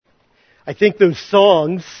I think those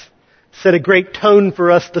songs set a great tone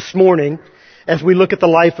for us this morning as we look at the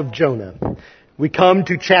life of Jonah. We come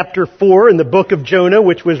to chapter 4 in the book of Jonah,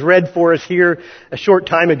 which was read for us here a short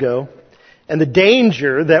time ago. And the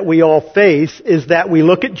danger that we all face is that we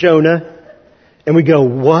look at Jonah and we go,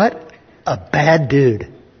 what a bad dude.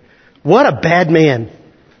 What a bad man.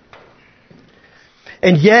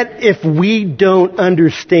 And yet, if we don't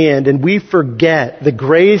understand and we forget the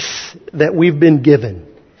grace that we've been given,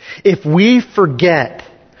 if we forget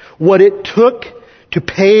what it took to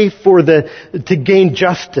pay for to gain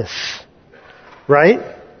justice,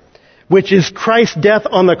 right? Which is Christ's death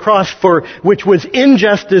on the cross which was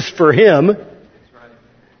injustice for Him,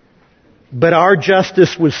 but our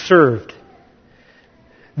justice was served.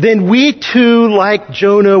 Then we too, like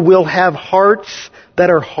Jonah, will have hearts that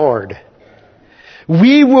are hard.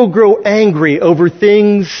 We will grow angry over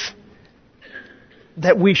things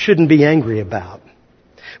that we shouldn't be angry about.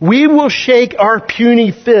 We will shake our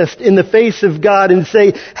puny fist in the face of God and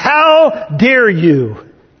say, how dare you?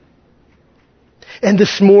 And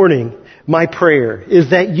this morning, my prayer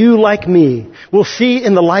is that you, like me, will see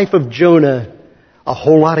in the life of Jonah a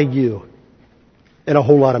whole lot of you and a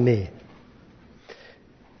whole lot of me.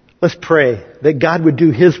 Let's pray that God would do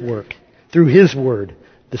His work through His Word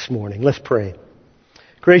this morning. Let's pray.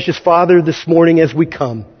 Gracious Father, this morning as we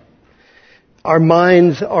come, our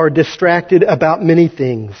minds are distracted about many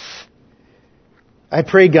things. I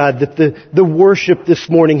pray, God, that the worship this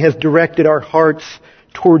morning has directed our hearts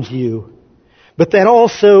towards You. But that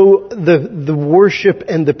also the worship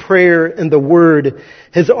and the prayer and the Word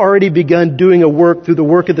has already begun doing a work through the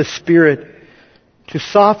work of the Spirit to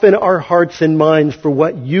soften our hearts and minds for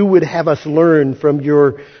what You would have us learn from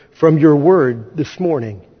Your Word this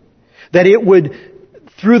morning. That it would,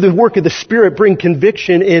 through the work of the Spirit, bring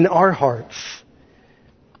conviction in our hearts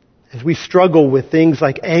as we struggle with things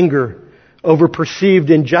like anger over perceived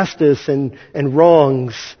injustice and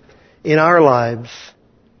wrongs in our lives,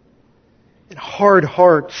 and hard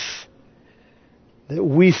hearts that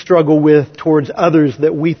we struggle with towards others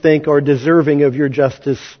that we think are deserving of Your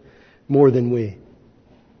justice more than we.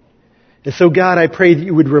 And so, God, I pray that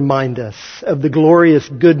You would remind us of the glorious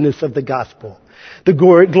goodness of the gospel, the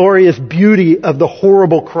glorious beauty of the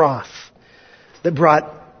horrible cross that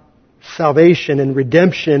brought salvation and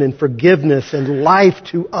redemption and forgiveness and life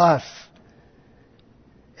to us.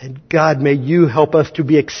 And God, may You help us to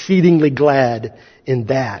be exceedingly glad in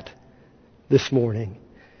that this morning.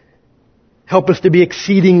 Help us to be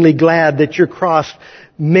exceedingly glad that Your cross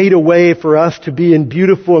made a way for us to be in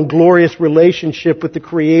beautiful and glorious relationship with the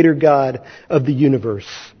Creator God of the universe.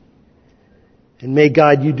 And may,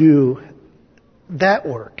 God, You do that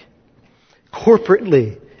work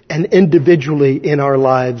corporately and individually in our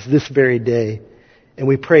lives this very day. And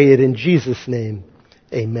we pray it in Jesus' name.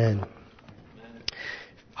 Amen.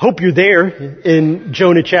 Hope you're there in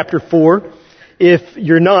Jonah chapter 4. If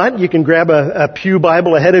you're not, you can grab a pew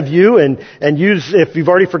Bible ahead of you and use, if you've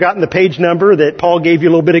already forgotten the page number that Paul gave you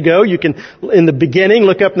a little bit ago, you can, in the beginning,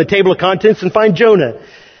 look up in the table of contents and find Jonah.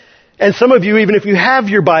 And some of you, even if you have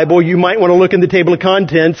your Bible, you might want to look in the table of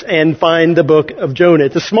contents and find the book of Jonah.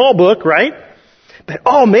 It's a small book, right? But,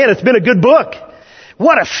 oh man, it's been a good book.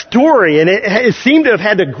 What a story. And it seemed to have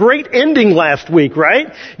had a great ending last week, right?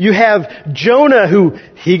 You have Jonah who,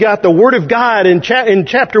 he got the word of God in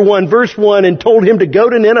chapter 1, verse 1, and told him to go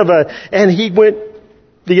to Nineveh, and he went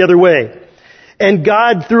the other way. And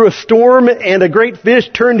God, through a storm and a great fish,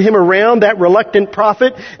 turned him around, that reluctant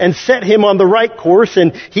prophet, and set him on the right course,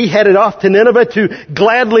 and he headed off to Nineveh to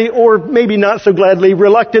gladly, or maybe not so gladly,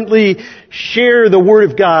 reluctantly share the word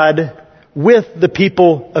of God with the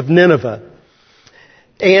people of Nineveh.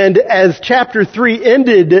 And as chapter 3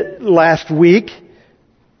 ended last week,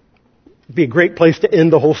 it'd be a great place to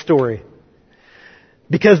end the whole story.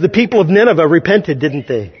 Because the people of Nineveh repented, didn't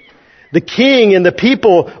they? The king and the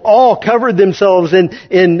people all covered themselves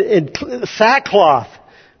in sackcloth,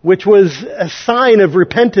 which was a sign of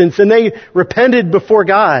repentance, and they repented before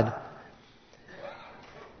God.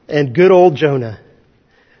 And good old Jonah.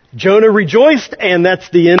 Jonah rejoiced, and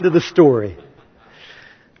that's the end of the story.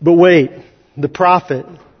 But wait. The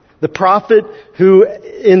prophet who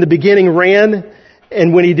in the beginning ran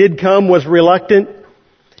and when he did come was reluctant,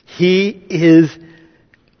 he is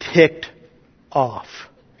ticked off.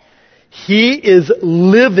 He is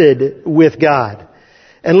livid with God.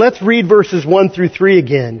 And let's read verses 1 through 3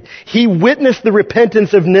 again. He witnessed the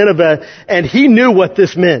repentance of Nineveh and he knew what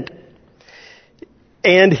this meant.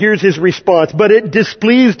 And here's his response. But it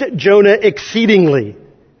displeased Jonah exceedingly.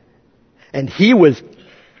 And he was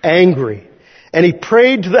angry. And he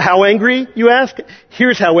prayed to how angry, you ask?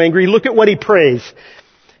 Here's how angry. Look at what he prays.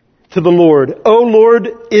 to the Lord, "O Lord,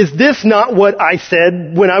 is this not what I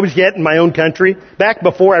said when I was yet in my own country, back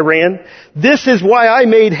before I ran? This is why I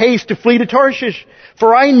made haste to flee to Tarshish.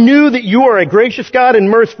 For I knew that you are a gracious God and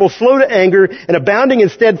merciful, slow to anger, and abounding in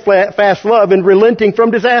steadfast love, and relenting from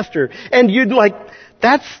disaster." And you'd like,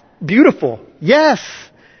 that's beautiful. Yes.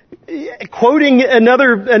 Quoting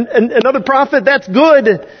another prophet, that's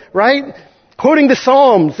good, right? Quoting the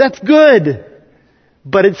Psalms, that's good.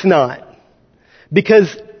 But it's not.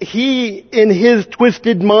 Because he, in his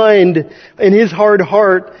twisted mind, in his hard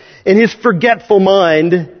heart, in his forgetful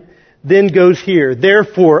mind, then goes here.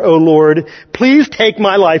 "Therefore, O Lord, please take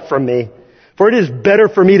my life from me, for it is better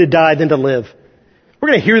for me to die than to live." We're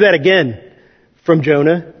going to hear that again from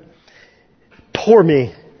Jonah. Poor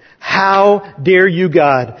me. How dare you,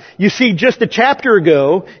 God? You see, just a chapter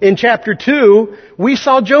ago, in chapter 2, we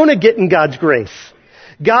saw Jonah get in God's grace.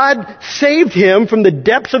 God saved him from the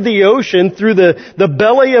depths of the ocean through the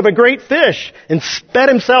belly of a great fish and spat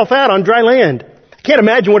himself out on dry land. I can't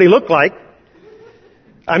imagine what he looked like.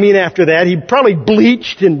 I mean, after that, he probably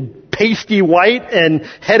bleached and pasty white and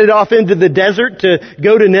headed off into the desert to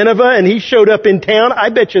go to Nineveh, and he showed up in town. I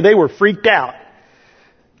bet you they were freaked out.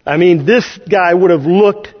 I mean, this guy would have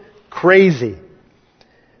looked crazy.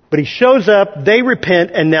 But he shows up, they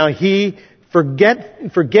repent, and now he,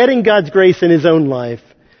 forgetting God's grace in his own life,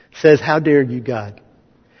 says, "How dare you, God?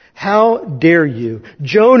 How dare you?"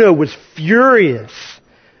 Jonah was furious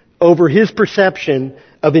over his perception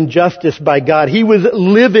of injustice by God. He was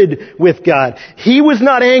livid with God. He was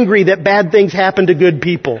not angry that bad things happen to good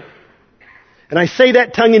people. And I say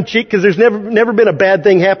that tongue in cheek because there's never been a bad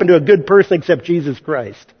thing happen to a good person except Jesus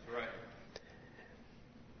Christ. Right.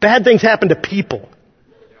 Bad things happen to people.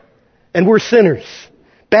 And we're sinners.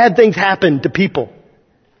 Bad things happen to people.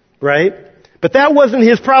 Right? But that wasn't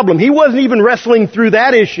his problem. He wasn't even wrestling through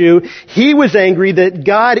that issue. He was angry that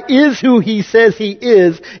God is who he says he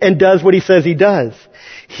is and does what he says he does.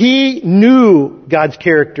 He knew God's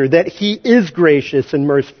character, that he is gracious and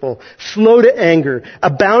merciful, slow to anger,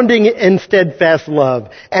 abounding in steadfast love,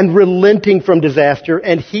 and relenting from disaster.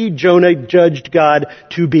 And he, Jonah, judged God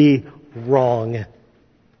to be wrong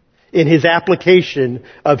in his application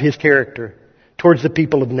of his character towards the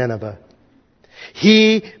people of Nineveh.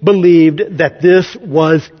 He believed that this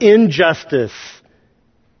was injustice.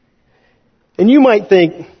 And you might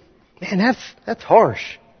think, man, that's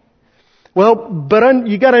harsh. Well, but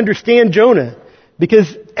you got to understand Jonah,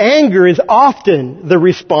 because anger is often the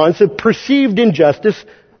response of perceived injustice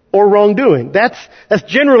or wrongdoing. That's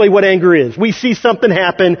generally what anger is. We see something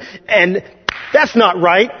happen and that's not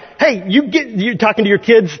right. Hey, you're talking to your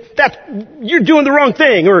kids, you're doing the wrong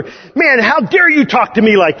thing. Or, man, how dare you talk to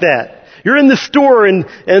me like that? You're in the store and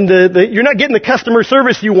you're not getting the customer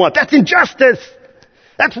service you want. That's injustice.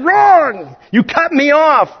 That's wrong. You cut me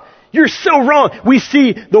off. You're so wrong. We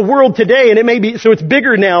see the world today, and it may be, so it's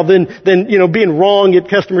bigger now than being wrong at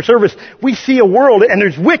customer service. We see a world, and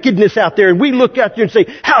there's wickedness out there, and we look out there and say,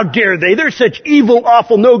 how dare they? They're such evil,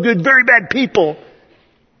 awful, no good, very bad people.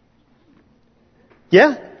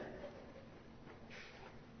 Yeah?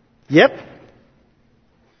 Yep.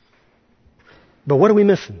 But what are we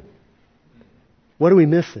missing? What are we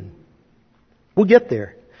missing? We'll get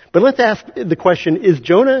there. But let's ask the question, is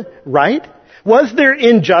Jonah right? Was there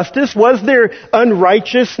injustice? Was there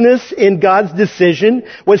unrighteousness in God's decision?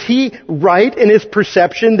 Was he right in his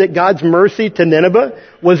perception that God's mercy to Nineveh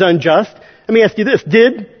was unjust? Let me ask you this.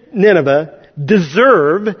 Did Nineveh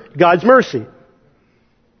deserve God's mercy?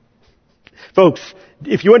 Folks,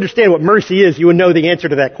 if you understand what mercy is, you would know the answer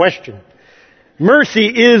to that question. Mercy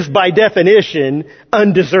is, by definition,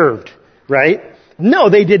 undeserved, right? No,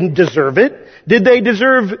 they didn't deserve it. Did they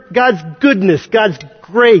deserve God's goodness, God's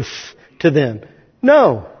grace to them?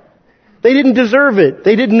 No. They didn't deserve it.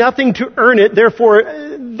 They did nothing to earn it. Therefore,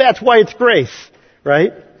 that's why it's grace,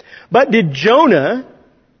 right? But did Jonah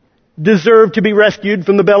deserve to be rescued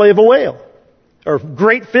from the belly of a whale? Or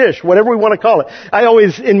great fish, whatever we want to call it. I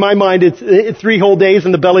always, in my mind, it's 3 whole days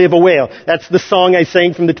in the belly of a whale. That's the song I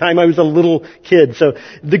sang from the time I was a little kid. So,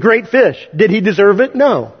 the great fish. Did he deserve it?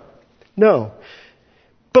 No. No.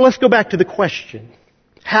 But let's go back to the question.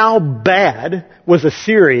 How bad was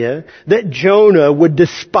Assyria that Jonah would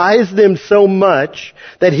despise them so much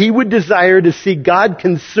that he would desire to see God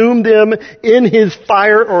consume them in his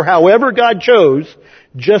fire, or however God chose?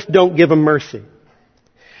 Just don't give him mercy.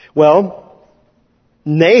 Well,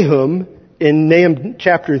 Nahum, in Nahum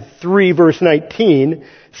chapter 3 verse 19,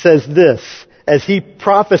 says this, as he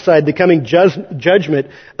prophesied the coming judgment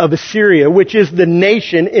of Assyria, which is the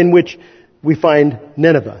nation in which we find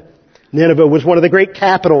Nineveh. Nineveh was one of the great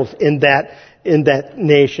capitals in that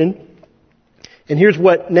nation. And here's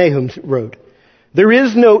what Nahum wrote. There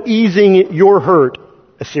is no easing your hurt,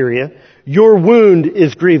 Assyria. Your wound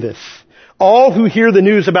is grievous. All who hear the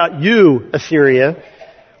news about you, Assyria,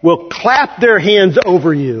 will clap their hands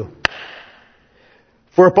over you.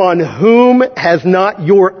 For upon whom has not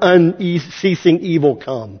your unceasing evil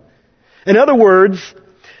come? In other words,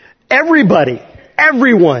 everyone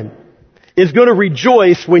is going to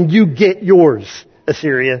rejoice when you get yours,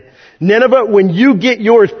 Assyria. Nineveh, when you get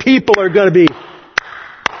yours, people are going to be,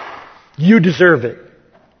 you deserve it.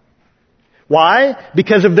 Why?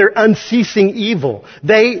 Because of their unceasing evil.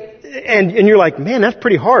 And you're like, man, that's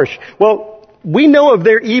pretty harsh. Well, we know of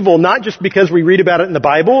their evil not just because we read about it in the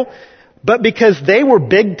Bible, but because they were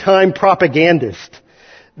big time propagandists.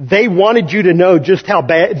 They wanted you to know just how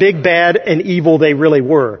big, bad, and evil they really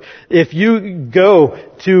were. If you go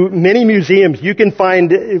to many museums, you can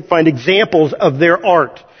find examples of their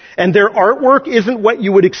art. And their artwork isn't what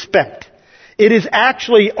you would expect. It is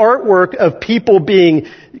actually artwork of people being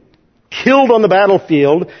killed on the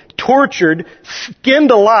battlefield, tortured,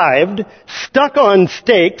 skinned alive, stuck on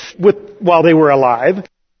stakes while they were alive.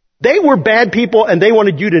 They were bad people, and they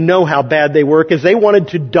wanted you to know how bad they were because they wanted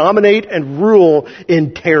to dominate and rule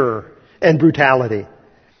in terror and brutality.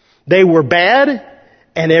 They were bad,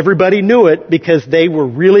 and everybody knew it because they were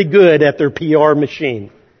really good at their PR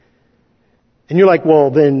machine. And you're like,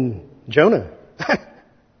 well, then Jonah,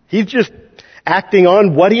 he's just acting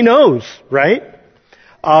on what he knows, right?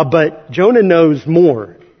 But Jonah knows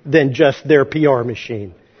more than just their PR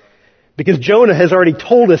machine. Because Jonah has already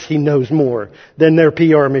told us he knows more than their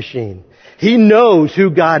PR machine. He knows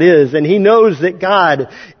who God is, and he knows that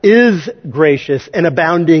God is gracious and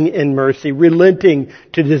abounding in mercy, relenting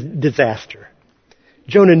to disaster.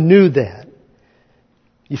 Jonah knew that.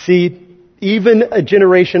 You see, even a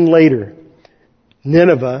generation later,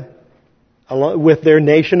 Nineveh, along with their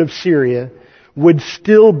nation of Syria, would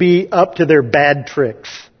still be up to their bad tricks.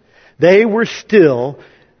 They were still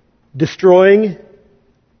destroying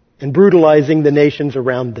and brutalizing the nations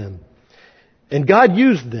around them. And God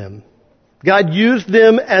used them. God used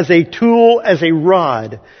them as a tool, as a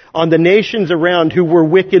rod on the nations around who were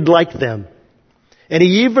wicked like them. And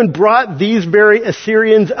he even brought these very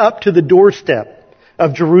Assyrians up to the doorstep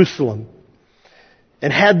of Jerusalem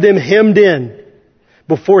and had them hemmed in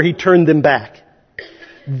before he turned them back.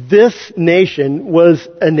 This nation was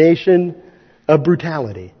a nation of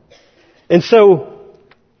brutality. And so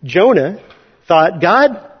Jonah thought,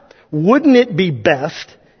 God, wouldn't it be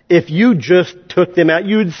best if you just took them out?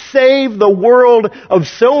 You'd save the world of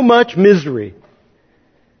so much misery.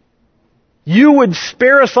 You would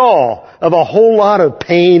spare us all of a whole lot of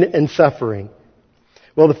pain and suffering.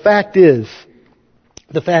 Well, the fact is,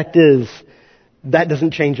 that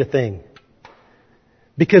doesn't change a thing.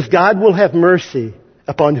 Because God will have mercy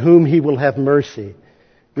upon whom He will have mercy.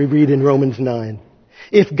 We read in Romans 9.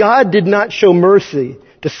 If God did not show mercy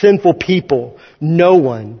to sinful people, no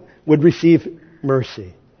one would receive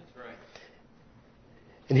mercy. That's right.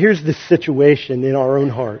 And here's the situation in our own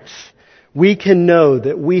hearts. We can know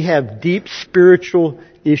that we have deep spiritual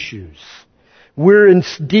issues. We're in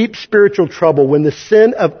deep spiritual trouble when the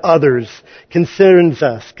sin of others concerns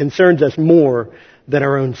us more than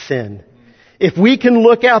our own sin. If we can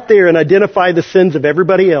look out there and identify the sins of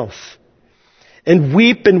everybody else and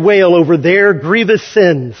weep and wail over their grievous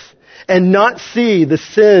sins and not see the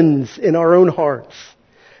sins in our own hearts,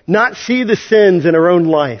 not see the sins in our own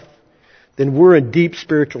life, then we're in deep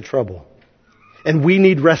spiritual trouble. And we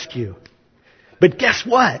need rescue. But guess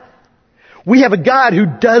what? We have a God who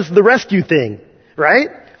does the rescue thing, right?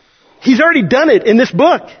 He's already done it in this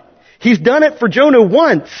book. He's done it for Jonah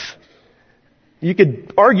once. You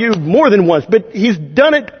could argue more than once, but He's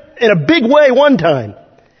done it in a big way one time.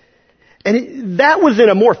 And that was in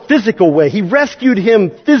a more physical way. He rescued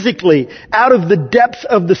him physically out of the depths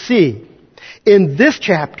of the sea. In this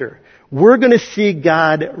chapter, we're going to see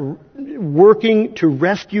God working to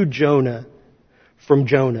rescue Jonah from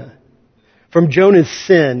Jonah's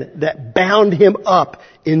sin that bound him up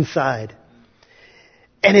inside.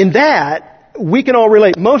 And in that, we can all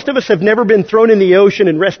relate. Most of us have never been thrown in the ocean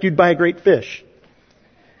and rescued by a great fish.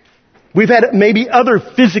 We've had maybe other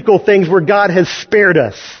physical things where God has spared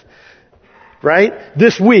us. Right?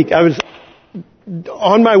 This week, I was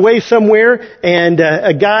on my way somewhere, and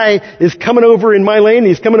a guy is coming over in my lane.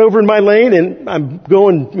 He's coming over in my lane, and I'm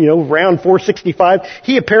going, around 465.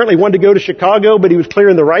 He apparently wanted to go to Chicago, but he was clear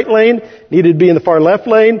in the right lane, needed to be in the far left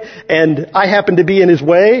lane, and I happened to be in his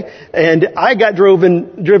way, and I got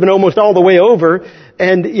driven almost all the way over,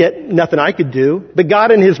 and yet nothing I could do. But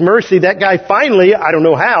God in His mercy, that guy finally, I don't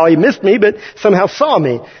know how, he missed me, but somehow saw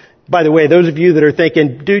me. By the way, those of you that are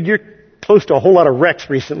thinking, dude, you're close to a whole lot of wrecks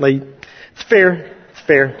recently. It's fair.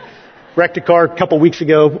 Wrecked a car a couple weeks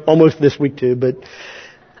ago, almost this week too, but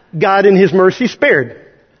God in His mercy spared.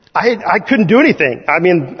 I couldn't do anything. I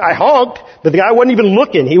mean, I honked, but the guy wasn't even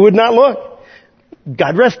looking. He would not look.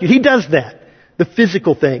 God rescued. He does that. The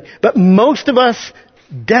physical thing. But most of us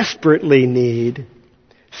desperately need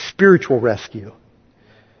spiritual rescue.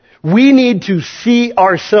 We need to see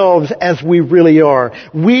ourselves as we really are.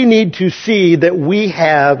 We need to see that we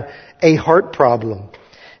have a heart problem.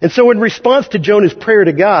 And so in response to Jonah's prayer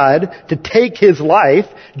to God to take his life,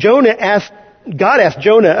 God asked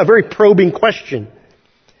Jonah a very probing question.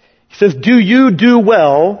 He says, do you do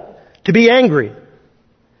well to be angry?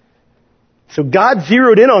 So God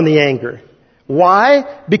zeroed in on the anger.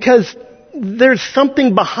 Why? Because there's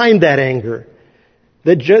something behind that anger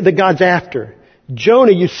that God's after.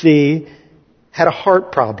 Jonah, you see, had a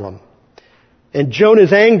heart problem. And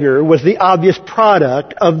Jonah's anger was the obvious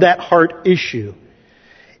product of that heart issue.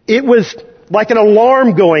 It was like an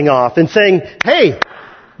alarm going off and saying, hey,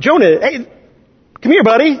 Jonah, hey, come here,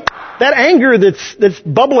 buddy. That anger that's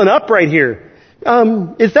bubbling up right here,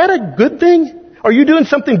 is that a good thing? Are you doing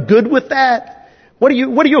something good with that? What are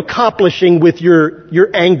you accomplishing with your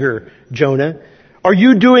anger, Jonah? Are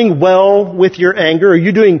you doing well with your anger? Are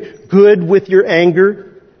you doing good with your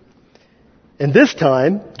anger? And this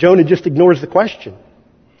time, Jonah just ignores the question.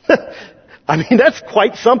 I mean, that's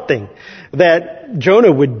quite something that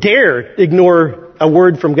Jonah would dare ignore a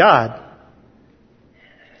word from God.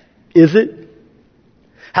 Is it?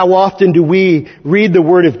 How often do we read the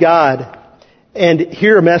Word of God and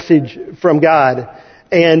hear a message from God,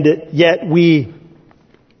 and yet we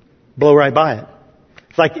blow right by it?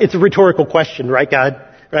 It's a rhetorical question, right, God?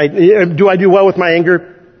 Right? Do I do well with my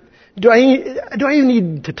anger? Do I even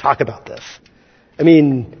need to talk about this? I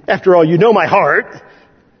mean, after all, you know my heart.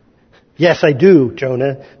 Yes, I do,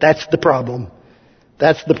 Jonah. That's the problem.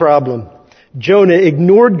 Jonah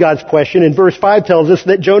ignored God's question, and verse 5 tells us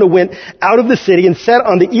that Jonah went out of the city and sat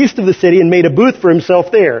on the east of the city and made a booth for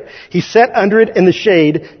himself there. He sat under it in the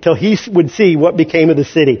shade till he would see what became of the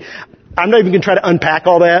city. I'm not even going to try to unpack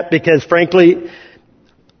all that because, frankly,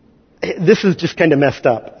 this is just kind of messed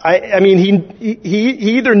up. I mean,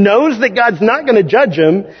 he either knows that God's not going to judge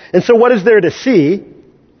him, and so what is there to see?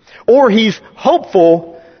 Or he's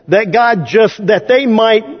hopeful that that they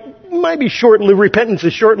might be short-lived, repentance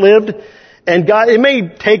is short-lived, and God, it may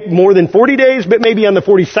take more than 40 days, but maybe on the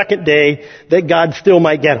 42nd day that God still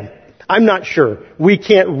might get him. I'm not sure. We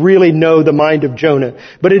can't really know the mind of Jonah.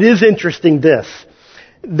 But it is interesting that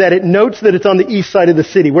it notes that it's on the east side of the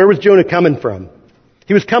city. Where was Jonah coming from?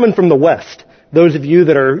 He was coming from the west. Those of you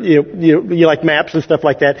that are, you like maps and stuff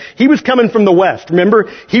like that. He was coming from the west. Remember,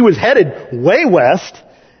 he was headed way west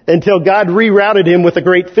until God rerouted him with a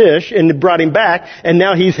great fish and brought him back. And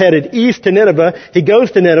now he's headed east to Nineveh. He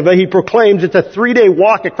goes to Nineveh. He proclaims it's a 3-day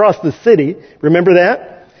walk across the city. Remember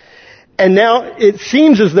that? And now it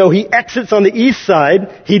seems as though he exits on the east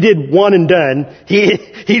side. He did one and done.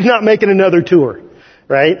 He's not making another tour,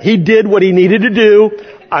 right? He did what he needed to do.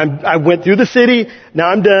 I went through the city. Now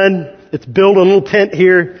I'm done. Let's build a little tent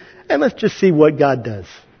here and let's just see what God does.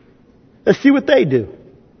 Let's see what they do.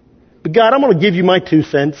 But God, I'm going to give you my 2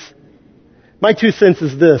 cents. My 2 cents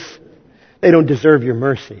is this. They don't deserve your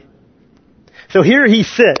mercy. So here he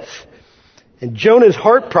sits. And Jonah's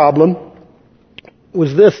heart problem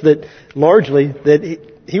was this, that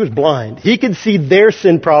he was blind. He could see their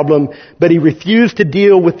sin problem, but he refused to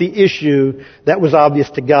deal with the issue that was obvious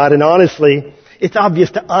to God. And honestly, it's obvious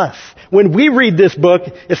to us. When we read this book,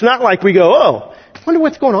 it's not like we go, oh, I wonder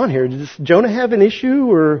what's going on here. Does Jonah have an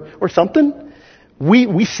issue or something?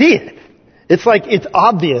 We see it. It's like it's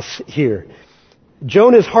obvious here.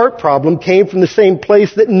 Jonah's heart problem came from the same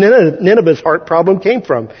place that Nineveh's heart problem came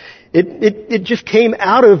from. It just came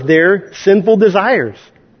out of their sinful desires.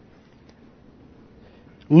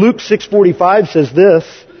 Luke 6:45 says this.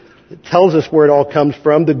 It tells us where it all comes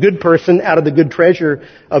from. The good person out of the good treasure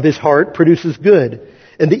of his heart produces good.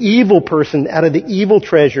 And the evil person out of the evil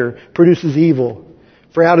treasure produces evil.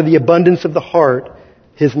 For out of the abundance of the heart,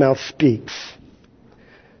 his mouth speaks.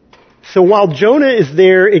 So while Jonah is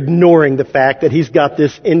there ignoring the fact that he's got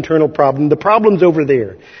this internal problem, the problem's over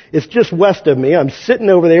there. It's just west of me. I'm sitting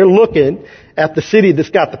over there looking at the city that's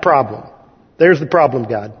got the problem. There's the problem,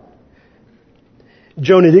 God.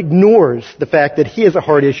 Jonah ignores the fact that he has a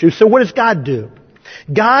heart issue. So what does God do?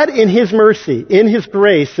 God, in His mercy, in His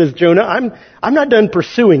grace, says, Jonah, I'm not done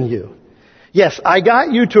pursuing you. Yes, I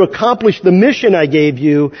got you to accomplish the mission I gave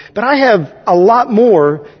you, but I have a lot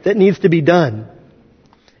more that needs to be done.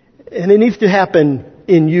 And it needs to happen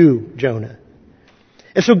in you, Jonah.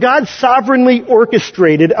 And so God sovereignly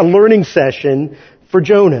orchestrated a learning session for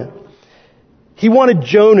Jonah. He wanted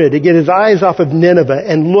Jonah to get his eyes off of Nineveh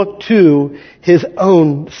and look to his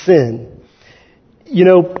own sin. You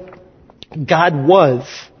know, God was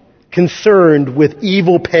concerned with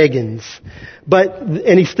evil pagans,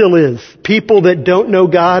 and he still is. People that don't know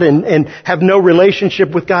God and have no relationship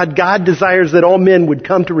with God, God desires that all men would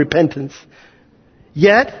come to repentance.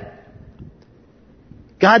 Yet,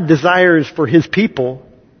 God desires for his people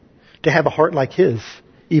to have a heart like his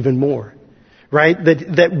even more. Right? That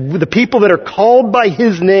the people that are called by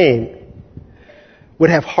his name would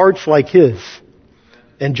have hearts like his.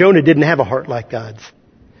 And Jonah didn't have a heart like God's.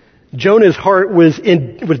 Jonah's heart was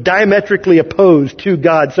diametrically opposed to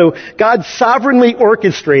God. So God sovereignly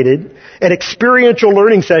orchestrated an experiential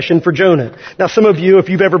learning session for Jonah. Now some of you, if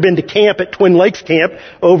you've ever been to camp at Twin Lakes Camp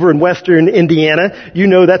over in western Indiana, you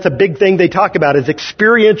know that's a big thing they talk about is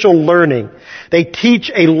experiential learning. They teach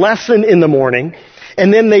a lesson in the morning,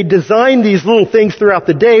 and then they design these little things throughout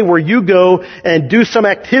the day where you go and do some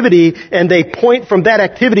activity and they point from that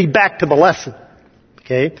activity back to the lesson.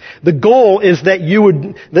 Okay? The goal is that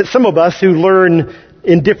some of us who learn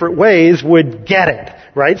in different ways would get it,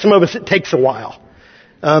 right? Some of us it takes a while.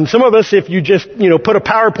 Some of us, if you just, put a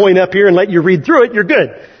PowerPoint up here and let you read through it, you're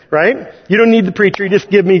good, right? You don't need the preacher, you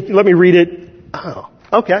just let me read it. Oh,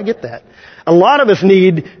 okay, I get that. A lot of us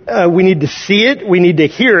we need to see it, we need to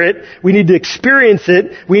hear it, we need to experience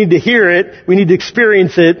it, we need to hear it, we need to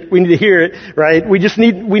experience it, we need to hear it, right? We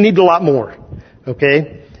need a lot more,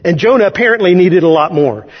 okay? And Jonah apparently needed a lot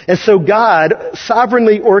more. And so God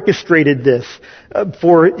sovereignly orchestrated this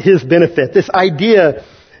for his benefit. This idea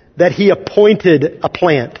that he appointed a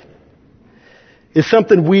plant is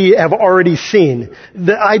something we have already seen.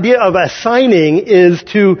 The idea of assigning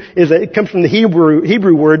it comes from the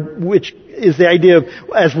Hebrew word, which is the idea of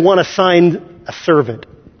as one assigned a servant.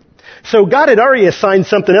 So God had already assigned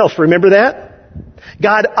something else. Remember that?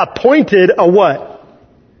 God appointed a what?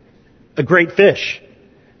 A great fish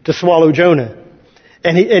to swallow Jonah.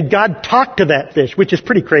 And God talked to that fish, which is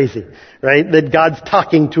pretty crazy, right? That God's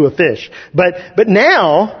talking to a fish. But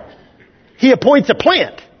now, he appoints a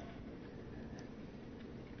plant.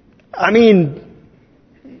 I mean,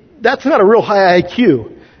 that's not a real high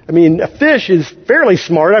IQ. I mean, a fish is fairly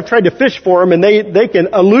smart. I've tried to fish for them and they can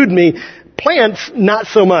elude me. Plants, not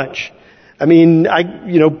so much. I mean,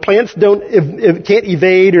 plants can't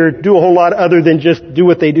evade or do a whole lot other than just do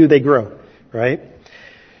what they do, they grow, right?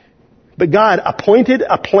 But God appointed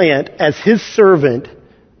a plant as his servant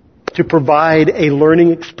to provide a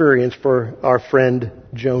learning experience for our friend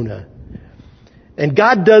Jonah. And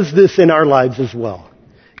God does this in our lives as well.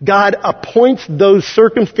 God appoints those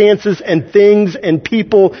circumstances and things and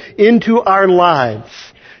people into our lives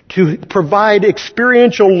to provide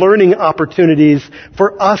experiential learning opportunities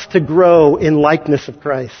for us to grow in likeness of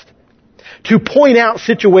Christ. To point out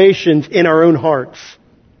situations in our own hearts.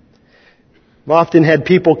 I've often had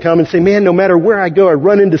people come and say, man, no matter where I go, I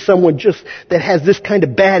run into someone just that has this kind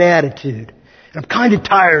of bad attitude. And I'm kind of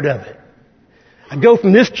tired of it. I go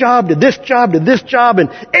from this job to this job to this job, and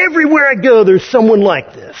everywhere I go, there's someone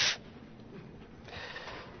like this.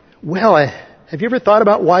 Well, have you ever thought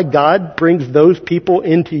about why God brings those people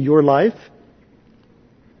into your life?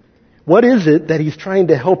 What is it that he's trying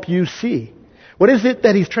to help you see? What is it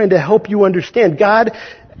that he's trying to help you understand? God,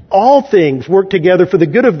 all things work together for the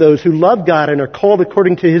good of those who love God and are called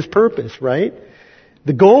according to his purpose, right?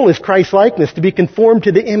 The goal is Christ-likeness, to be conformed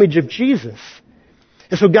to the image of Jesus.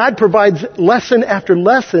 And so God provides lesson after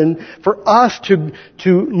lesson for us to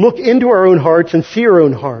look into our own hearts and see our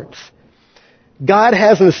own hearts. God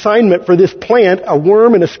has an assignment for this plant, a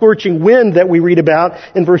worm and a scorching wind that we read about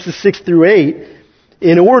in verses 6 through 8,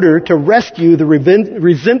 in order to rescue the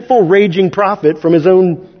resentful, raging prophet from his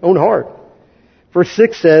own heart. Verse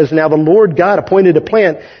 6 says, now the Lord God appointed a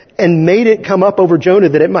plant and made it come up over Jonah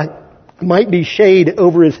that it might be shade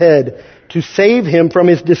over his head to save him from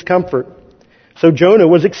his discomfort. So Jonah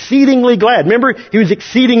was exceedingly glad. Remember, he was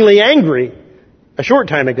exceedingly angry a short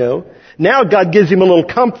time ago. Now God gives him a little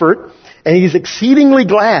comfort, and he's exceedingly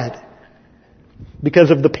glad because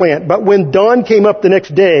of the plant. But when dawn came up the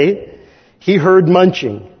next day, he heard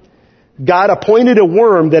munching. God appointed a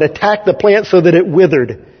worm that attacked the plant so that it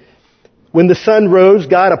withered. When the sun rose,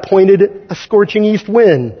 God appointed a scorching east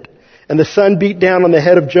wind, and the sun beat down on the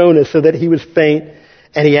head of Jonah so that he was faint,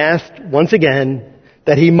 and he asked once again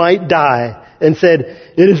that he might die, and said,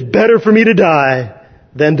 it is better for me to die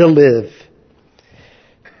than to live.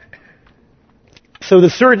 So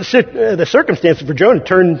the circumstances for Jonah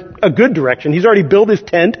turned a good direction. He's already built his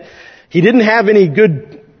tent. He didn't have any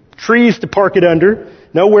good trees to park it under,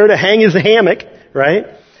 nowhere to hang his hammock, right?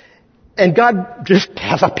 And God just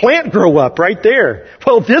has a plant grow up right there.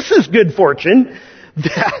 Well, this is good fortune.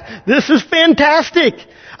 This is fantastic.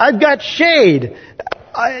 I've got shade.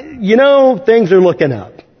 Things are looking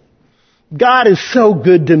up. God is so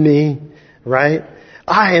good to me, right?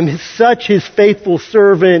 I am such His faithful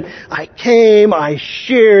servant. I came, I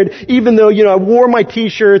shared, even though, I wore my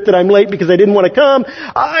t-shirt that I'm late because I didn't want to come.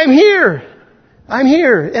 I'm here.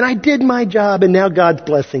 And I did my job, and now God's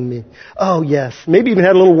blessing me. Oh, yes. Maybe even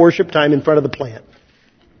had a little worship time in front of the plant.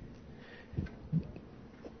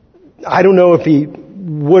 I don't know if he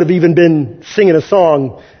would have even been singing a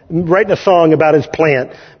song, writing a song about his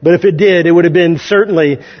plant. But if it did, it would have been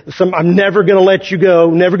certainly I'm never going to let you go,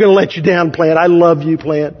 never going to let you down, plant. I love you,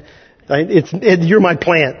 plant. You're my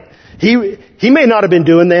plant. He may not have been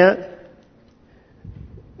doing that,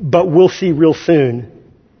 but we'll see real soon.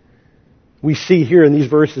 We see here in these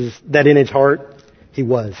verses that in his heart, he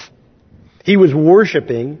was. He was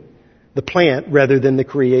worshiping the plant rather than the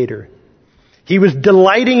Creator. He was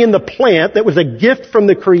delighting in the plant that was a gift from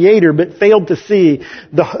the Creator, but failed to see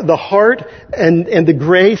the heart and the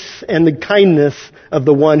grace and the kindness of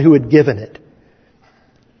the one who had given it.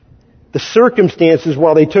 The circumstances,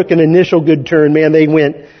 while they took an initial good turn, man, they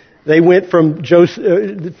went from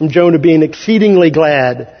Jonah being exceedingly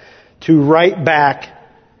glad to right back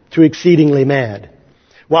to exceedingly mad.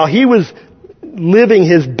 While he was living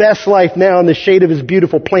his best life now in the shade of his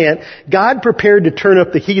beautiful plant, God prepared to turn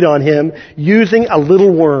up the heat on him using a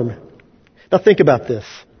little worm. Now think about this.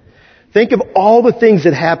 Think of all the things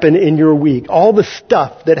that happen in your week, all the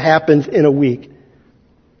stuff that happens in a week.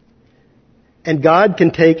 And God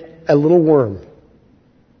can take a little worm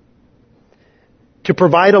to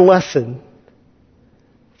provide a lesson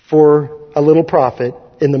for a little prophet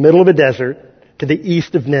in the middle of a desert to the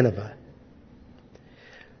east of Nineveh.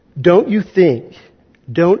 Don't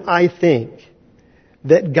I think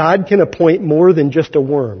that God can appoint more than just a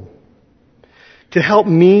worm to help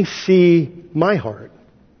me see my heart,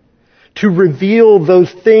 to reveal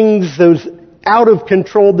those things, those out of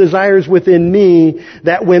control desires within me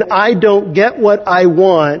that when I don't get what I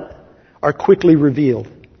want are quickly revealed.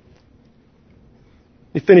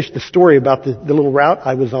 Let me finish the story about the little route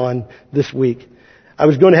I was on this week. I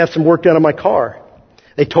was going to have some work done on my car.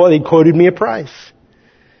 They quoted me a price.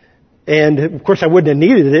 And of course I wouldn't have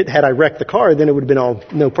needed it had I wrecked the car, then it would have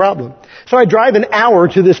been no problem. So I drive an hour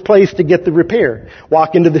to this place to get the repair.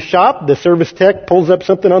 Walk into the shop, the service tech pulls up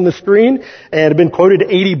something on the screen, and it had been quoted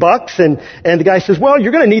 $80, and the guy says, well,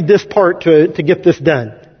 you're going to need this part to get this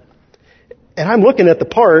done. And I'm looking at the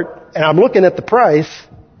part, and I'm looking at the price,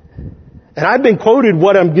 and I've been quoted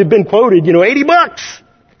 $80.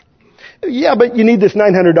 Yeah, but you need this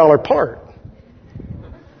 $900 part.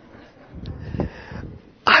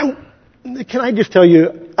 Can I just tell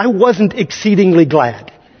you, I wasn't exceedingly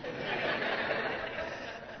glad.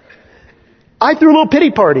 I threw a little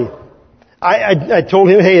pity party. I told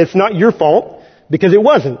him, hey, it's not your fault, because it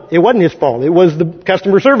wasn't. It wasn't his fault. It was the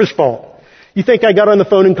customer service fault. You think I got on the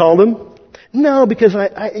phone and called him? No, because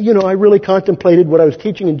I really contemplated what I was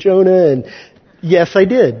teaching in Jonah, and yes, I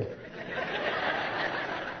did.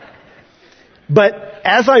 But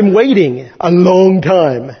as I'm waiting a long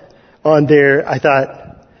time on there, I thought,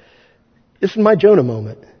 this is my Jonah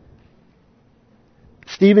moment.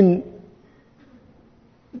 Stephen,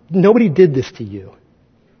 nobody did this to you.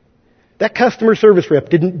 That customer service rep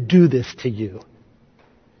didn't do this to you.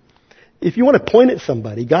 If you want to point at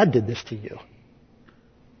somebody, God did this to you.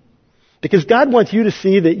 Because God wants you to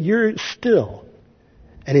see that you're still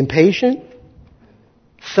an impatient,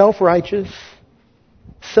 self-righteous,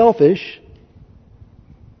 selfish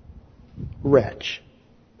wretch.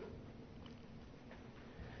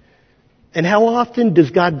 And how often does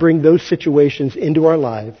God bring those situations into our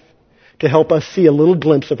life to help us see a little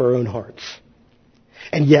glimpse of our own hearts?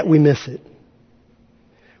 And yet we miss it.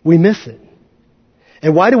 We miss it.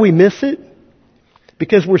 And why do we miss it?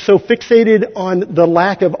 Because we're so fixated on the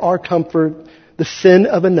lack of our comfort, the sin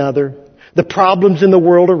of another, the problems in the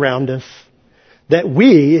world around us, that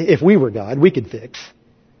we, if we were God, we could fix.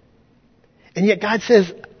 And yet God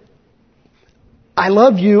says, I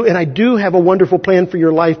love you and I do have a wonderful plan for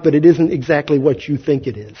your life, but it isn't exactly what you think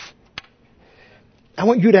it is. I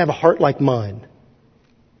want you to have a heart like mine.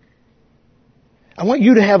 I want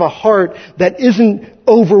you to have a heart that isn't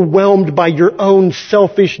overwhelmed by your own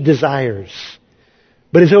selfish desires,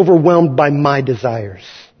 but is overwhelmed by my desires.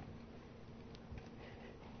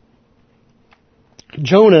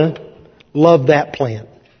 Jonah loved that plant.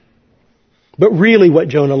 But really what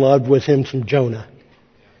Jonah loved was him some Jonah.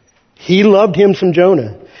 He loved him some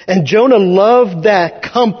Jonah. And Jonah loved that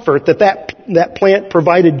comfort that that plant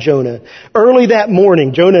provided Jonah. Early that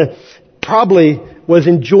morning, Jonah probably was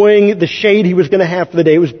enjoying the shade he was going to have for the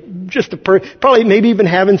day. It was just probably maybe even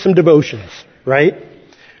having some devotions, right?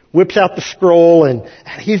 Whips out the scroll and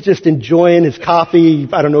he's just enjoying his coffee.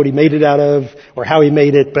 I don't know what he made it out of or how he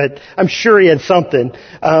made it, but I'm sure he had something.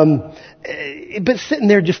 But sitting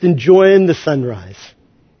there just enjoying the sunrise.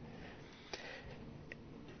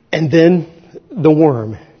 And then the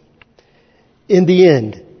worm. In the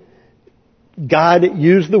end, God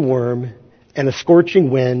used the worm and a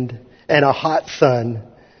scorching wind and a hot sun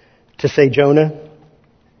to say, Jonah,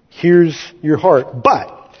 here's your heart.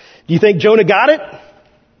 But do you think Jonah got it?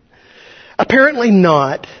 Apparently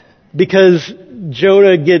not, because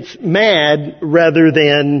Jonah gets mad rather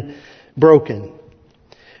than broken.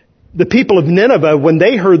 The people of Nineveh, when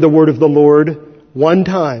they heard the word of the Lord one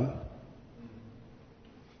time,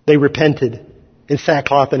 they repented in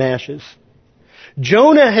sackcloth and ashes.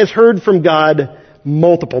 Jonah has heard from God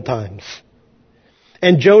multiple times.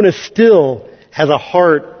 And Jonah still has a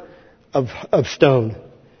heart of stone.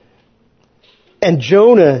 And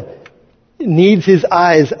Jonah needs his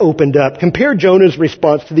eyes opened up. Compare Jonah's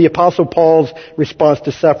response to the Apostle Paul's response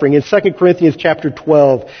to suffering. In 2 Corinthians chapter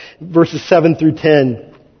 12, verses 7 through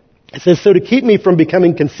 10, it says, so to keep me from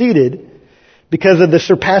becoming conceited, because of the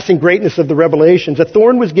surpassing greatness of the revelations, a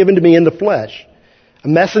thorn was given to me in the flesh, a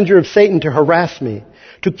messenger of Satan to harass me,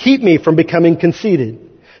 to keep me from becoming conceited.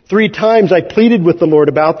 3 times I pleaded with the Lord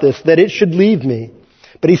about this, that it should leave me.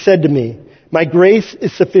 But he said to me, my grace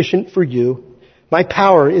is sufficient for you. My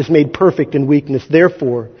power is made perfect in weakness.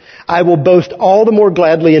 Therefore, I will boast all the more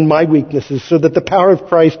gladly in my weaknesses, so that the power of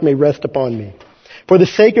Christ may rest upon me. For the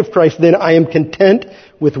sake of Christ, then, I am content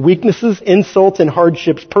with weaknesses, insults, and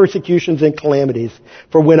hardships, persecutions, and calamities.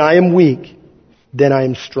 For when I am weak, then I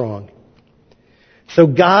am strong. So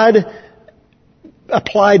God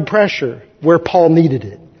applied pressure where Paul needed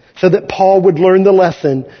it, so that Paul would learn the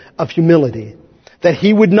lesson of humility, that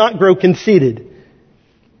he would not grow conceited,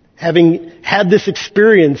 having had this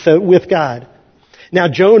experience with God. Now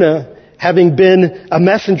Jonah, having been a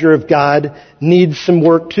messenger of God, needs some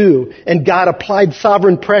work too. And God applied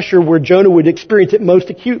sovereign pressure where Jonah would experience it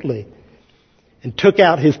most acutely and took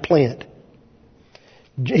out his plant.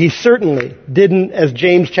 He certainly didn't, as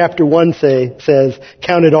James chapter 1 says,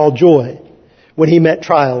 count it all joy when he met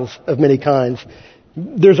trials of many kinds.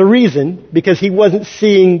 There's a reason, because he wasn't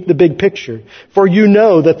seeing the big picture. For you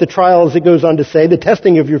know that the trials, it goes on to say, the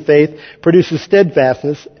testing of your faith produces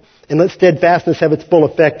steadfastness, and let steadfastness have its full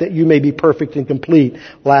effect, that you may be perfect and complete,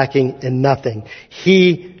 lacking in nothing.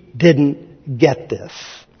 He didn't get this.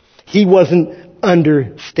 He wasn't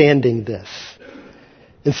understanding this.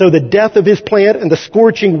 And so the death of his plant and the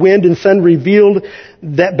scorching wind and sun revealed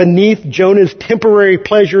that beneath Jonah's temporary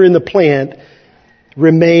pleasure in the plant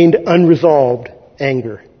remained unresolved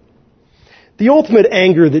anger. The ultimate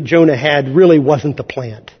anger that Jonah had really wasn't the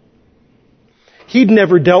plant. He'd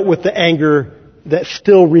never dealt with the anger that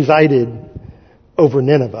still resided over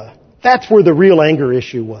Nineveh. That's where the real anger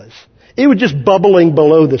issue was. It was just bubbling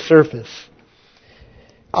below the surface.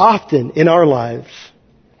 Often in our lives,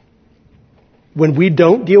 when we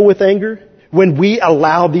don't deal with anger, when we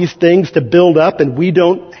allow these things to build up and we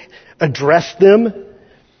don't address them,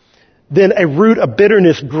 then a root of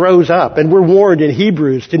bitterness grows up. And we're warned in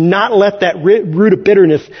Hebrews to not let that root of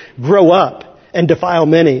bitterness grow up and defile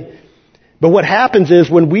many. But what happens is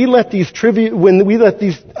when we let these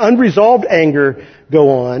unresolved anger go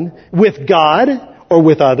on with God or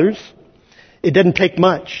with others, it doesn't take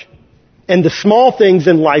much. And the small things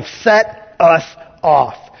in life set us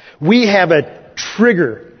off. We have a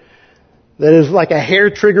trigger that is like a hair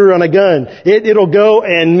trigger on a gun. It'll go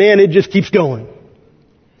and man, it just keeps going.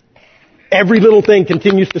 Every little thing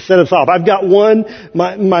continues to set us off. I've got one,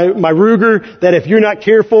 my Ruger, that if you're not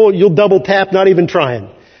careful, you'll double tap, not even trying.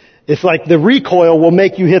 It's like the recoil will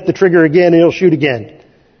make you hit the trigger again and it'll shoot again.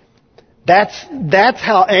 That's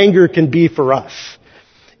how anger can be for us.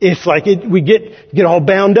 It's like we get all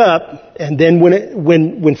bound up, and then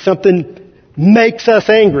when something makes us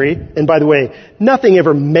angry, and by the way, nothing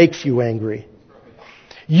ever makes you angry.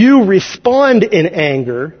 You respond in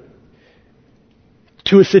anger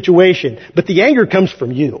to a situation, but the anger comes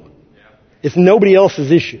from you. It's nobody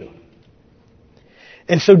else's issue.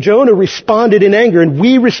 And so Jonah responded in anger, and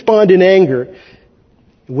we respond in anger.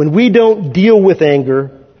 When we don't deal with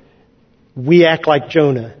anger, we act like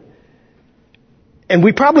Jonah. And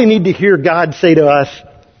we probably need to hear God say to us,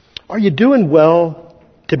 are you doing well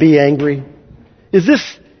to be angry? Is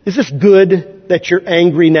this good that you're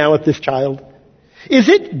angry now at this child? Is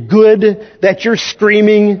it good that you're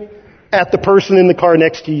screaming at the person in the car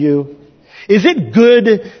next to you? Is it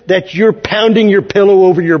good that you're pounding your pillow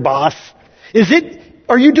over your boss?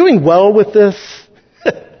 Are you doing well with this?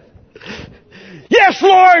 Yes,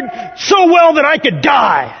 Lord, so well that I could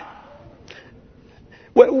die.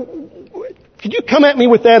 Could you come at me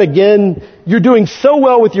with that again? You're doing so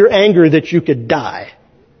well with your anger that you could die.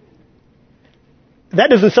 That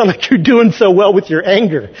doesn't sound like you're doing so well with your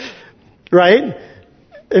anger, right?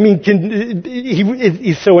 I mean,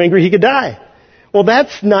 he's so angry he could die. Well,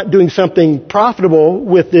 that's not doing something profitable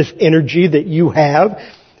with this energy that you have.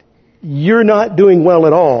 You're not doing well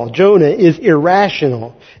at all. Jonah is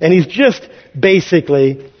irrational, and he's just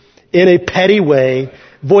basically, in a petty way,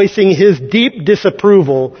 voicing his deep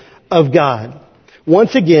disapproval of God.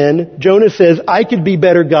 Once again, Jonah says, I could be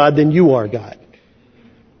better God than you are, God.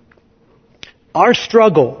 Our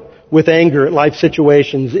struggle with anger at life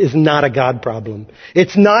situations is not a God problem.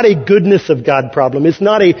 It's not a goodness of God problem. It's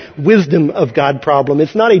not a wisdom of God problem.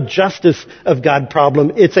 It's not a justice of God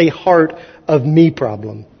problem. It's a heart of me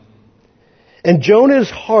problem. And Jonah's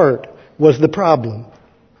heart was the problem.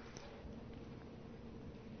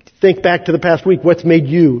 Think back to the past week. What's made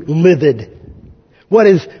you livid? What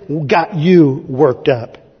has got you worked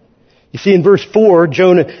up? You see, in verse 4,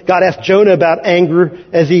 God asked Jonah about anger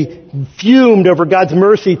as he fumed over God's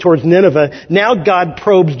mercy towards Nineveh. Now God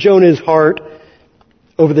probes Jonah's heart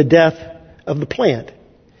over the death of the plant.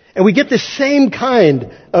 And we get the same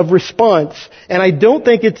kind of response. And I don't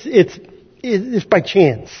think it's by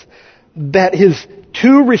chance that his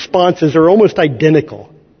two responses are almost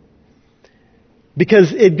identical.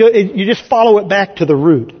 Because you just follow it back to the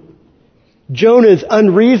root. Jonah's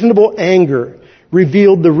unreasonable anger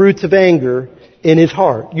revealed the roots of anger in his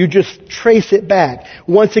heart. You just trace it back.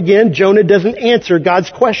 Once again, Jonah doesn't answer God's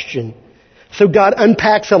question. So God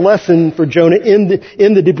unpacks a lesson for Jonah in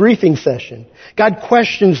the debriefing session. God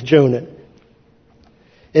questions Jonah.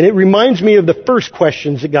 And it reminds me of the first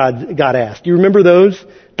questions that God asked. Do you remember those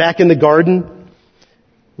back in the garden?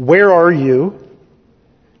 Where are you?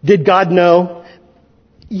 Did God know?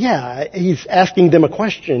 Yeah, he's asking them a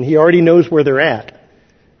question. He already knows where they're at.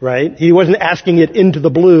 Right? He wasn't asking it into the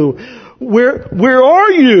blue. Where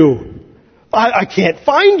are you? I can't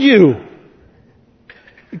find you.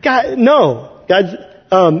 God, no. God's,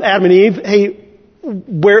 Adam and Eve, hey,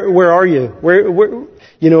 where are you? Where,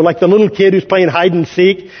 like the little kid who's playing hide and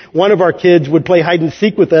seek. One of our kids would play hide and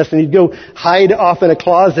seek with us, and he'd go hide off in a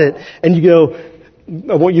closet, and you go,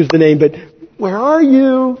 I won't use the name, but where are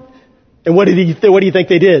you? And what do you think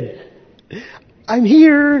they did? I'm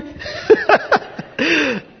here.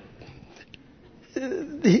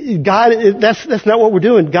 God, that's not what we're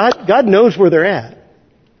doing. God knows where they're at.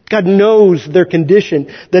 God knows their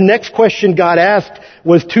condition. The next question God asked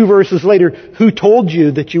was 2 verses later, who told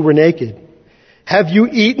you that you were naked? Have you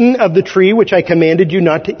eaten of the tree which I commanded you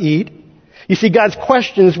not to eat? You see, God's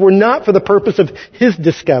questions were not for the purpose of his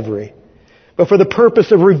discovery, but for the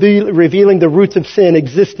purpose of revealing the roots of sin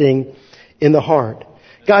existing in the heart.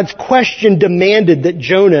 God's question demanded that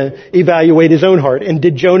Jonah evaluate his own heart. And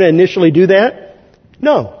did Jonah initially do that?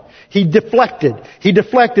 No. He deflected. He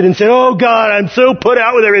deflected and said, oh God, I'm so put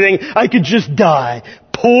out with everything, I could just die.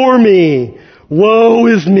 Poor me. Woe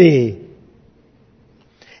is me.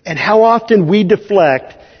 And how often we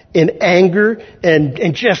deflect in anger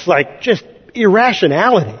and just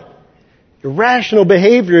irrationality. Irrational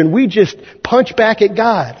behavior, and we just punch back at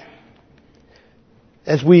God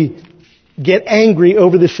as we get angry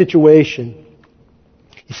over the situation.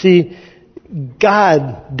 You see,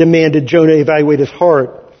 God demanded Jonah evaluate his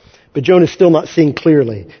heart, but Jonah's still not seeing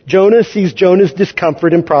clearly. Jonah sees Jonah's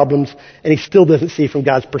discomfort and problems, and he still doesn't see from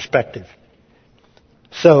God's perspective.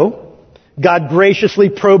 So, God graciously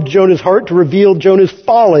probed Jonah's heart to reveal Jonah's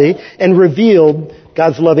folly and revealed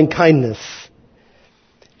God's loving kindness.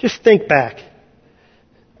 Just think back.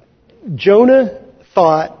 Jonah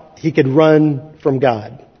thought he could run from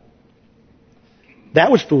God. That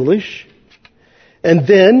was foolish. And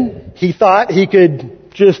then he thought he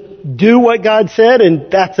could just do what God said,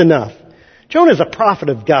 and that's enough. Jonah is a prophet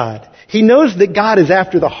of God. He knows that God is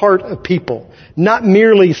after the heart of people, not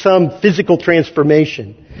merely some physical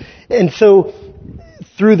transformation. And so,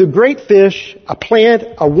 through the great fish, a plant,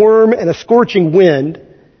 a worm, and a scorching wind,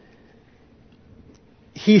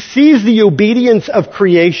 he sees the obedience of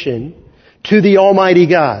creation to the Almighty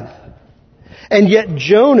God. And yet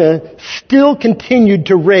Jonah still continued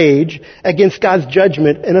to rage against God's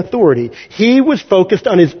judgment and authority. He was focused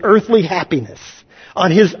on his earthly happiness,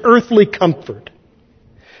 on his earthly comfort.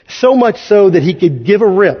 So much so that he could give a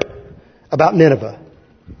rip about Nineveh.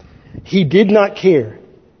 He did not care.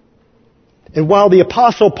 And while the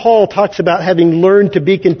Apostle Paul talks about having learned to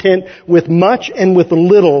be content with much and with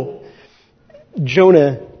little,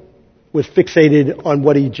 Jonah was fixated on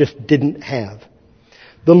what he just didn't have.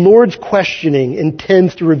 The Lord's questioning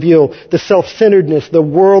intends to reveal the self-centeredness, the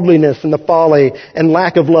worldliness, and the folly and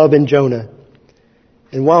lack of love in Jonah.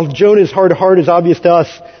 And while Jonah's hard heart is obvious to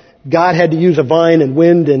us, God had to use a vine and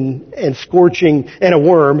wind and scorching and a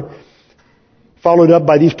worm, followed up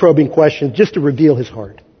by these probing questions, just to reveal his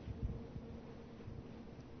heart.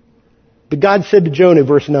 But God said to Jonah,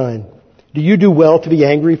 verse 9, "Do you do well to be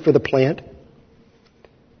angry for the plant?"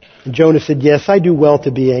 And Jonah said, "Yes, I do well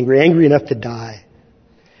to be angry, angry enough to die."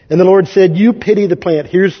 And the Lord said, "You pity the plant."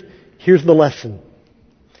 Here's the lesson.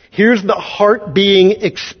 Here's the heart being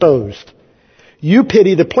exposed. "You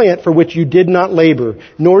pity the plant for which you did not labor,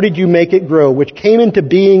 nor did you make it grow, which came into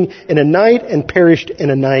being in a night and perished in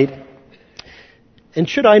a night. And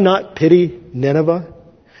should I not pity Nineveh,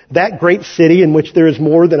 that great city in which there is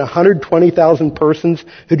more than 120,000 persons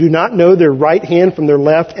who do not know their right hand from their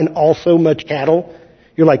left, and also much cattle?"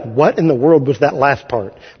 You're like, what in the world was that last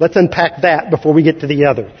part? Let's unpack that before we get to the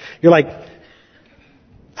other. You're like,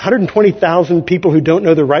 120,000 people who don't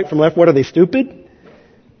know their right from left, what are they, stupid?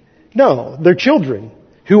 No, they're children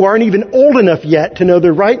who aren't even old enough yet to know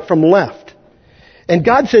their right from left. And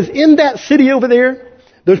God says, in that city over there,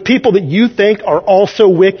 those people that you think are also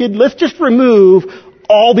wicked, let's just remove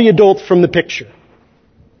all the adults from the picture.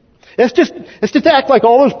 Let's just act like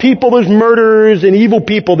all those people, those murderers and evil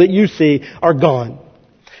people that you see are gone.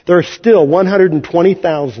 There are still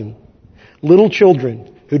 120,000 little children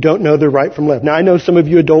who don't know their right from left. Now, I know some of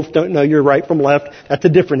you adults don't know your right from left. That's a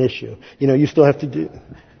different issue. You still have to do...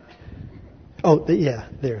 Oh, yeah,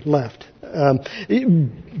 there, left.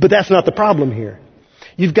 But that's not the problem here.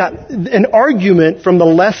 You've got an argument from the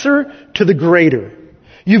lesser to the greater.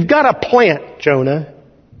 You've got a plant, Jonah.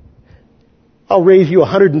 I'll raise you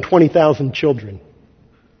 120,000 children.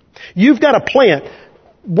 You've got a plant.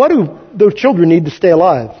 What do those children need to stay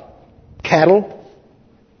alive? Cattle?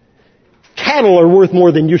 Cattle are worth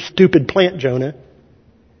more than your stupid plant, Jonah.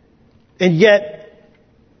 And yet,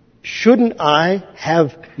 shouldn't I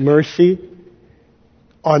have mercy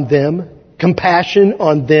on them? Compassion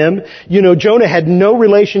on them? Jonah had no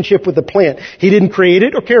relationship with the plant. He didn't create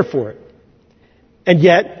it or care for it. And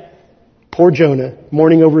yet, poor Jonah,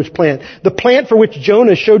 mourning over his plant. The plant for which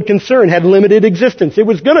Jonah showed concern had limited existence. It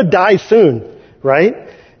was going to die soon, right?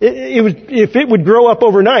 If it would grow up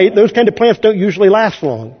overnight, those kind of plants don't usually last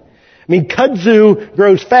long. I mean, kudzu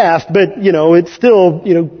grows fast, but, it's still,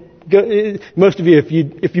 most of you,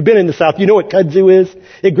 if you've been in the South, you know what kudzu is.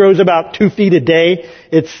 It grows about 2 feet a day.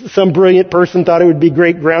 It's some brilliant person thought it would be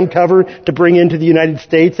great ground cover to bring into the United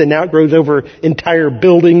States, and now it grows over entire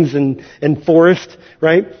buildings and forest,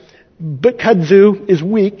 right? But kudzu is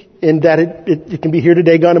weak in that it can be here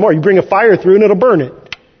today, gone tomorrow. You bring a fire through and it'll burn it,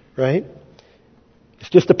 right? It's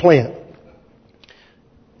just a plant.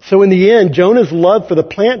 So in the end, Jonah's love for the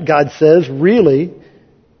plant, God says, really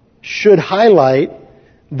should highlight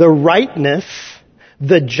the rightness,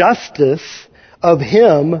 the justice of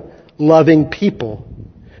him loving people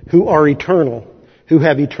who are eternal, who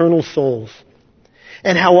have eternal souls.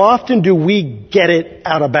 And how often do we get it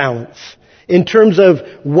out of balance in terms of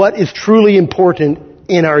what is truly important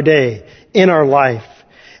in our day, in our life?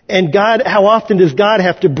 And God, how often does God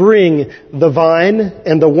have to bring the vine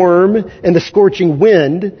and the worm and the scorching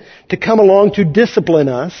wind to come along to discipline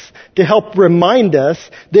us, to help remind us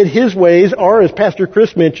that His ways are, as Pastor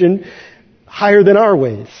Chris mentioned, higher than our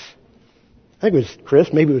ways? I think it was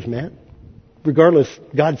Chris, maybe it was Matt. Regardless,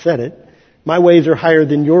 God said it. My ways are higher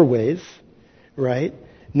than your ways, right?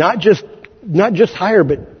 Not just higher,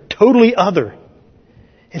 but totally other.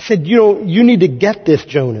 And said, you need to get this,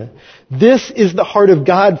 Jonah. This is the heart of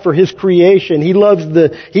God for His creation. He loves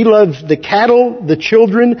the cattle, the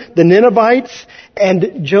children, the Ninevites.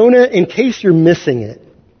 And Jonah, in case you're missing it,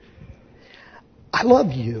 I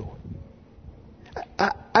love you.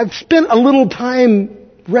 I've spent a little time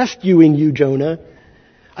rescuing you, Jonah.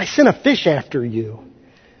 I sent a fish after you.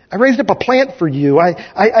 I raised up a plant for you.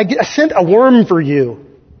 I sent a worm for you.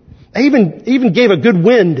 I even gave a good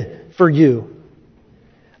wind for you.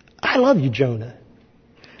 I love you, Jonah.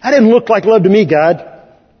 That didn't look like love to me, God.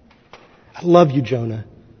 I love you, Jonah.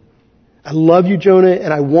 I love you, Jonah,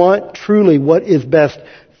 and I want truly what is best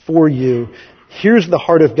for you. Here's the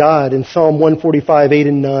heart of God in Psalm 145, 8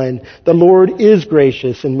 and 9. The Lord is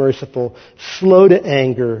gracious and merciful, slow to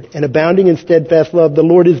anger, and abounding in steadfast love. The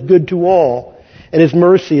Lord is good to all, and His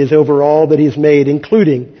mercy is over all that He has made,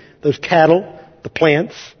 including those cattle, the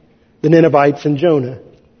plants, the Ninevites, and Jonah.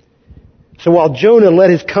 So while Jonah let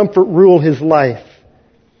his comfort rule his life,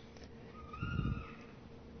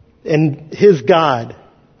 and his God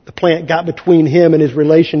The plant got between him and his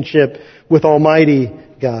relationship with Almighty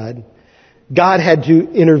God. God had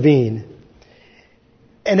to intervene.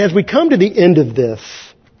 And as we come to the end of this,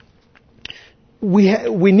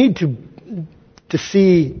 we need to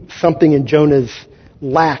see something in Jonah's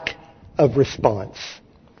lack of response.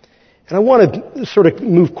 And I want to sort of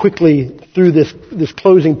move quickly through this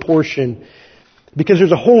closing portion because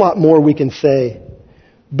there's a whole lot more we can say.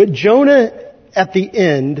 But Jonah, at the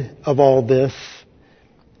end of all this,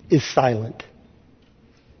 is silent.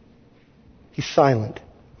 He's silent.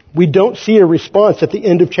 We don't see a response at the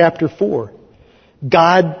end of chapter 4.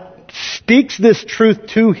 God speaks this truth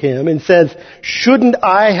to him and says, shouldn't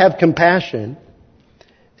I have compassion?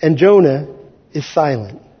 And Jonah is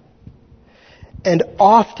silent. And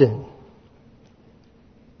often,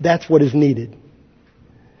 that's what is needed.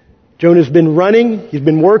 Jonah's been running, he's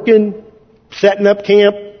been working, setting up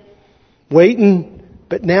camp, waiting,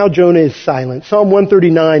 but now Jonah is silent. Psalm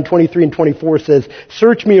 139, 23 and 24 says,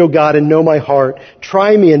 search me, O God, and know my heart.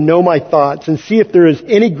 Try me and know my thoughts, and see if there is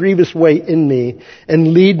any grievous way in me, and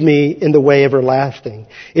lead me in the way everlasting.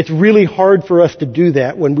 It's really hard for us to do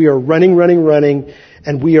that when we are running,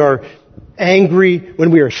 and we are angry,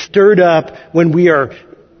 when we are stirred up, when we are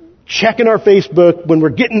checking our Facebook, when we're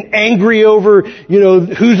getting angry over,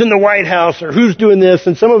 who's in the White House or who's doing this.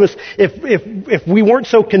 And some of us, if we weren't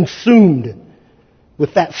so consumed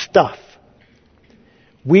with that stuff,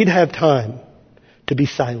 we'd have time to be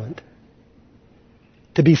silent.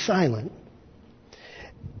 To be silent.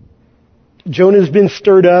 Jonah's been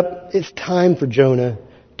stirred up. It's time for Jonah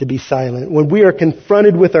to be silent. When we are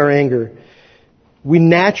confronted with our anger, we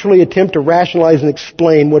naturally attempt to rationalize and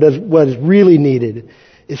explain what is really needed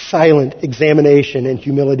is silent examination and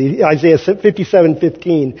humility. Isaiah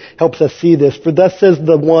 57:15 helps us see this. For thus says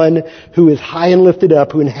the one who is high and lifted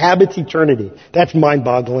up, who inhabits eternity. That's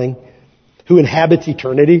mind-boggling. Who inhabits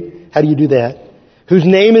eternity? How do you do that? Whose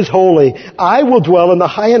name is holy. I will dwell in the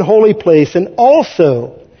high and holy place, and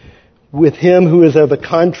also with him who is of a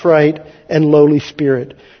contrite and lowly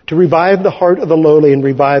spirit, to revive the heart of the lowly and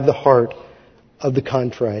revive the heart of the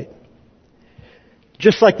contrite.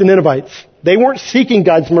 Just like the Ninevites. They weren't seeking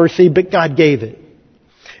God's mercy, but God gave it.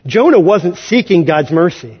 Jonah wasn't seeking God's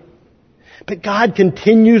mercy. But God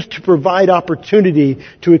continues to provide opportunity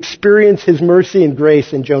to experience His mercy and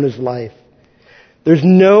grace in Jonah's life. There's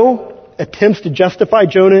no attempts to justify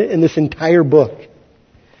Jonah in this entire book.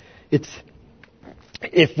 I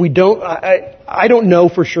don't know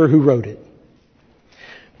for sure who wrote it.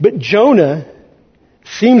 But Jonah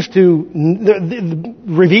seems to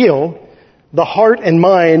reveal the heart and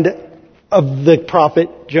mind of the prophet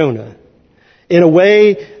Jonah in a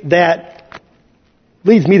way that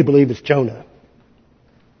leads me to believe it's Jonah.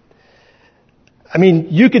 I mean,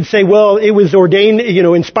 you could say, well, it was ordained,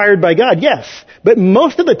 inspired by God. Yes. But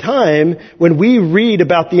most of the time, when we read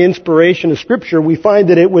about the inspiration of Scripture, we find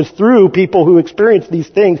that it was through people who experienced these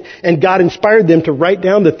things, and God inspired them to write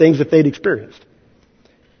down the things that they'd experienced.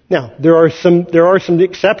 Now, there are some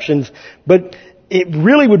exceptions, but it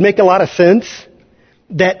really would make a lot of sense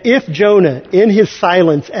that if Jonah, in his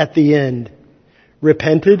silence at the end,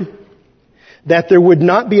 repented, that there would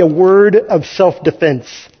not be a word of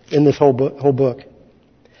self-defense in this whole book.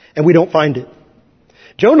 And we don't find it.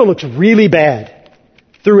 Jonah looks really bad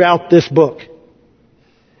throughout this book.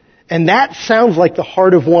 And that sounds like the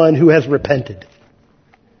heart of one who has repented.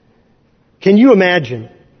 Can you imagine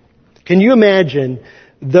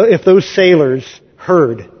if those sailors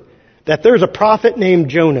heard that there's a prophet named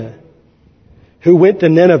Jonah who went to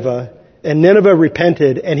Nineveh, and Nineveh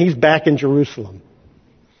repented, and he's back in Jerusalem?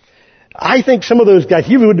 I think some of those guys,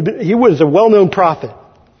 he was a well-known prophet.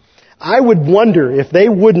 I would wonder if they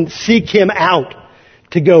wouldn't seek him out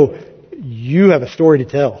to go, you have a story to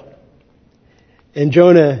tell. And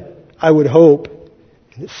Jonah, I would hope,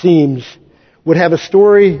 it seems, would have a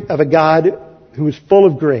story of a God who was full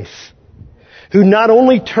of grace, who not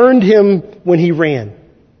only turned him when he ran,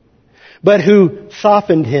 but who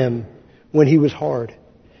softened him when he was hard,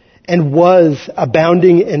 and was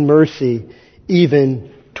abounding in mercy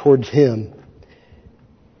even towards him.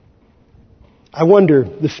 I wonder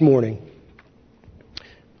this morning,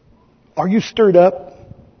 are you stirred up?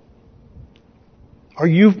 Are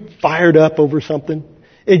you fired up over something?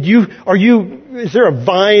 Is there a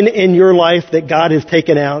vine in your life that God has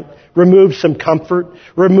taken out? Removed some comfort,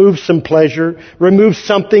 removed some pleasure, removed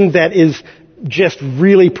something that is just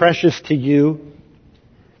really precious to you?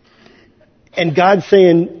 And God's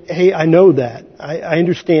saying, hey, I know that. I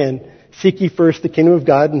understand. Seek ye first the kingdom of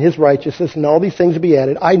God and His righteousness, and all these things will be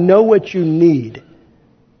added. I know what you need.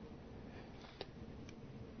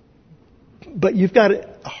 But you've got a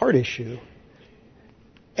heart issue.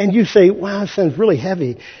 And you say, wow, it sounds really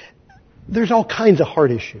heavy. There's all kinds of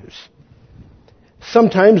heart issues.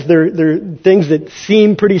 Sometimes they're things that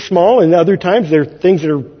seem pretty small, and other times they're things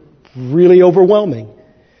that are really overwhelming.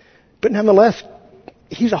 But nonetheless,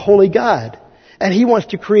 He's a holy God. And He wants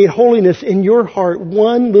to create holiness in your heart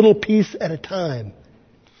one little piece at a time.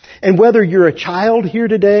 And whether you're a child here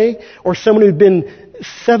today or someone who's been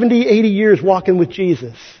 70, 80 years walking with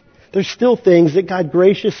Jesus, there's still things that God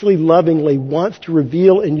graciously, lovingly wants to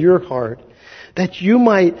reveal in your heart that you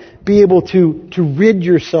might be able to rid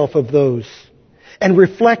yourself of those and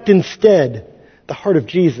reflect instead the heart of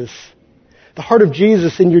Jesus. The heart of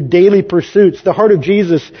Jesus in your daily pursuits. The heart of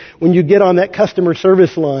Jesus when you get on that customer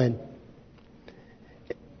service line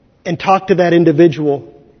and talk to that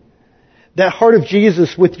individual. That heart of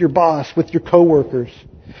Jesus with your boss, with your coworkers.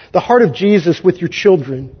 The heart of Jesus with your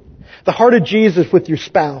children. The heart of Jesus with your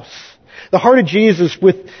spouse. The heart of Jesus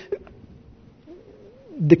with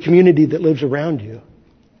the community that lives around you.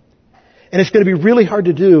 And it's going to be really hard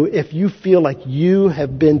to do if you feel like you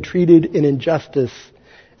have been treated in injustice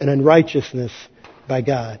and unrighteousness by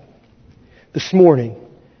God. This morning,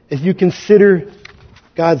 as you consider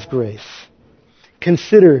God's grace,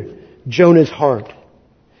 consider Jonah's heart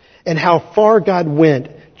and how far God went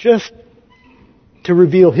just to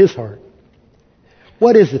reveal His heart.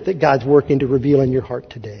 What is it that God's working to reveal in your heart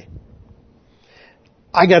today?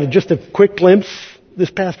 I got just a quick glimpse this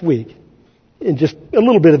past week and just a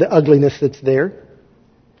little bit of the ugliness that's there.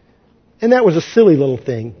 And that was a silly little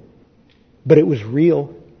thing, but it was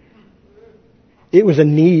real. It was a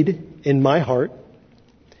need in my heart.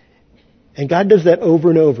 And God does that over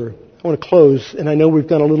and over. I want to close, and I know we've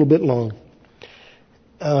gone a little bit long.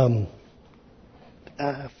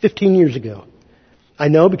 15 years ago. I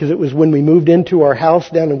know because it was when we moved into our house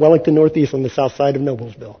down in Wellington Northeast on the south side of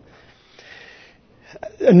Noblesville.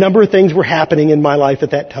 A number of things were happening in my life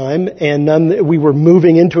at that time, and we were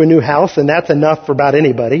moving into a new house, and that's enough for about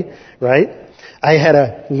anybody, right? I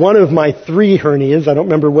had one of my 3 hernias. I don't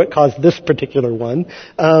remember what caused this particular one.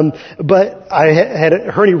 But I had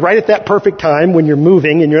a hernia right at that perfect time when you're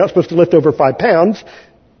moving and you're not supposed to lift over 5 pounds.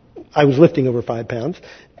 I was lifting over 5 pounds.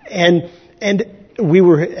 And we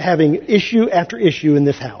were having issue after issue in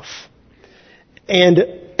this house. And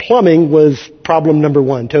plumbing was problem number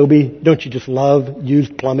 1. Toby, don't you just love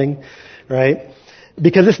used plumbing, right?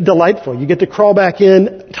 Because it's delightful. You get to crawl back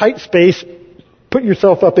in, tight space, put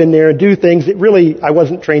yourself up in there and do things that really I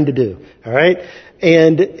wasn't trained to do. All right?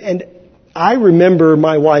 And I remember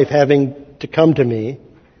my wife having to come to me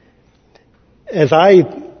as I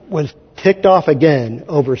was ticked off again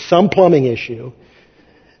over some plumbing issue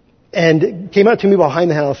and came out to me behind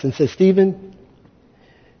the house and said, Stephen,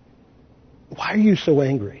 why are you so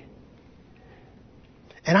angry?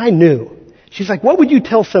 And I knew. She's like, what would you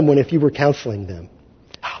tell someone if you were counseling them?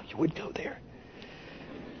 Oh, you would go there.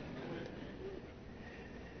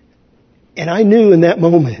 And I knew in that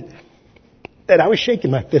moment that I was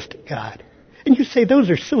shaking my fist at God. And you say, those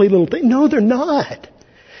are silly little things. No, they're not.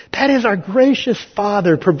 That is our gracious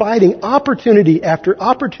Father providing opportunity after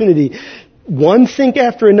opportunity, one sink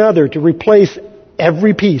after another, to replace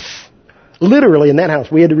every piece. Literally in that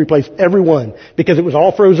house, we had to replace every one because it was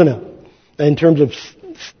all frozen up in terms of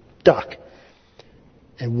stuck.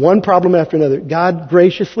 And one problem after another. God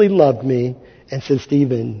graciously loved me and said,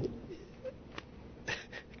 Stephen,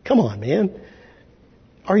 come on, man.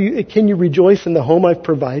 Can you rejoice in the home I've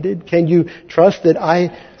provided? Can you trust that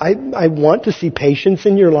I want to see patience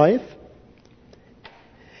in your life?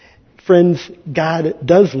 Friends, God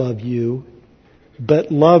does love you,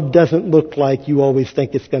 but love doesn't look like you always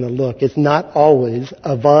think it's going to look. It's not always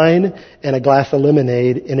a vine and a glass of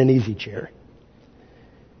lemonade in an easy chair.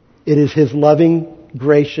 It is His loving,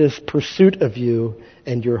 gracious pursuit of you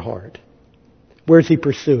and your heart. Where's He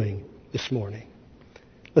pursuing this morning?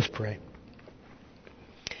 Let's pray.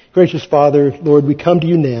 Gracious Father, Lord, we come to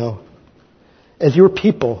you now as your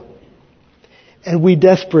people, and we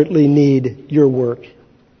desperately need your work.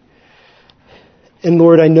 And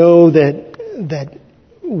Lord, I know that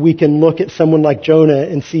we can look at someone like Jonah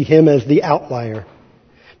and see him as the outlier.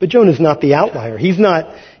 But Jonah's not the outlier. He's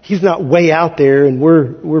not way out there and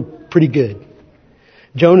we're pretty good.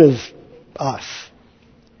 Jonah's us.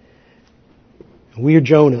 We're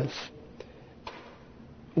Jonahs.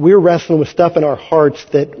 We're wrestling with stuff in our hearts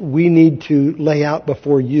that we need to lay out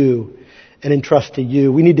before you and entrust to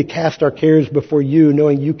you. We need to cast our cares before you,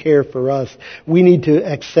 knowing you care for us. We need to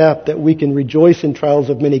accept that we can rejoice in trials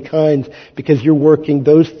of many kinds because you're working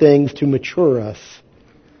those things to mature us.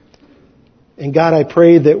 And God, I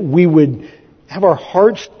pray that we would have our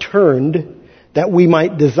hearts turned that we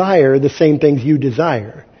might desire the same things you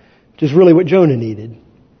desire, which is really what Jonah needed.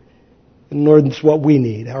 And Lord, it's what we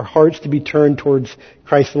need. Our hearts to be turned towards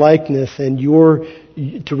Christ's likeness and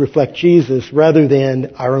to reflect Jesus rather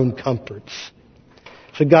than our own comforts.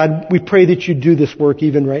 So God, we pray that you do this work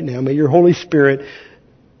even right now. May your Holy Spirit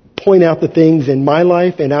point out the things in my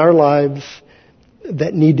life and our lives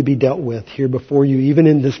that need to be dealt with here before you, even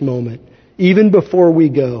in this moment, even before we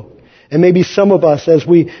go. And maybe some of us, as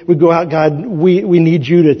we go out, God, we need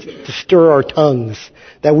you to stir our tongues,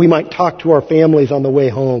 that we might talk to our families on the way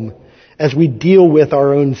home as we deal with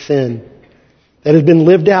our own sin that has been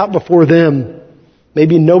lived out before them.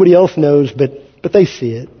 Maybe nobody else knows, but they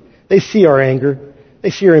see it. They see our anger.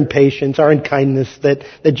 They see our impatience, our unkindness that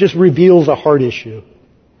just reveals a heart issue.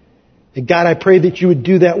 And God, I pray that you would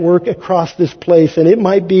do that work across this place, and it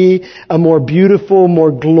might be a more beautiful,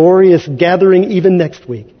 more glorious gathering even next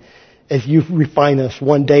week as you refine us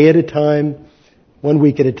one day at a time, 1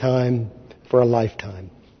 week at a time, for a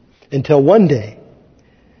lifetime. Until one day,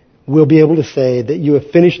 we'll be able to say that you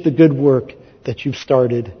have finished the good work that you've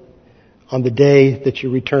started on the day that you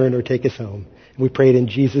return or take us home. And we pray it in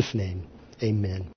Jesus' name. Amen.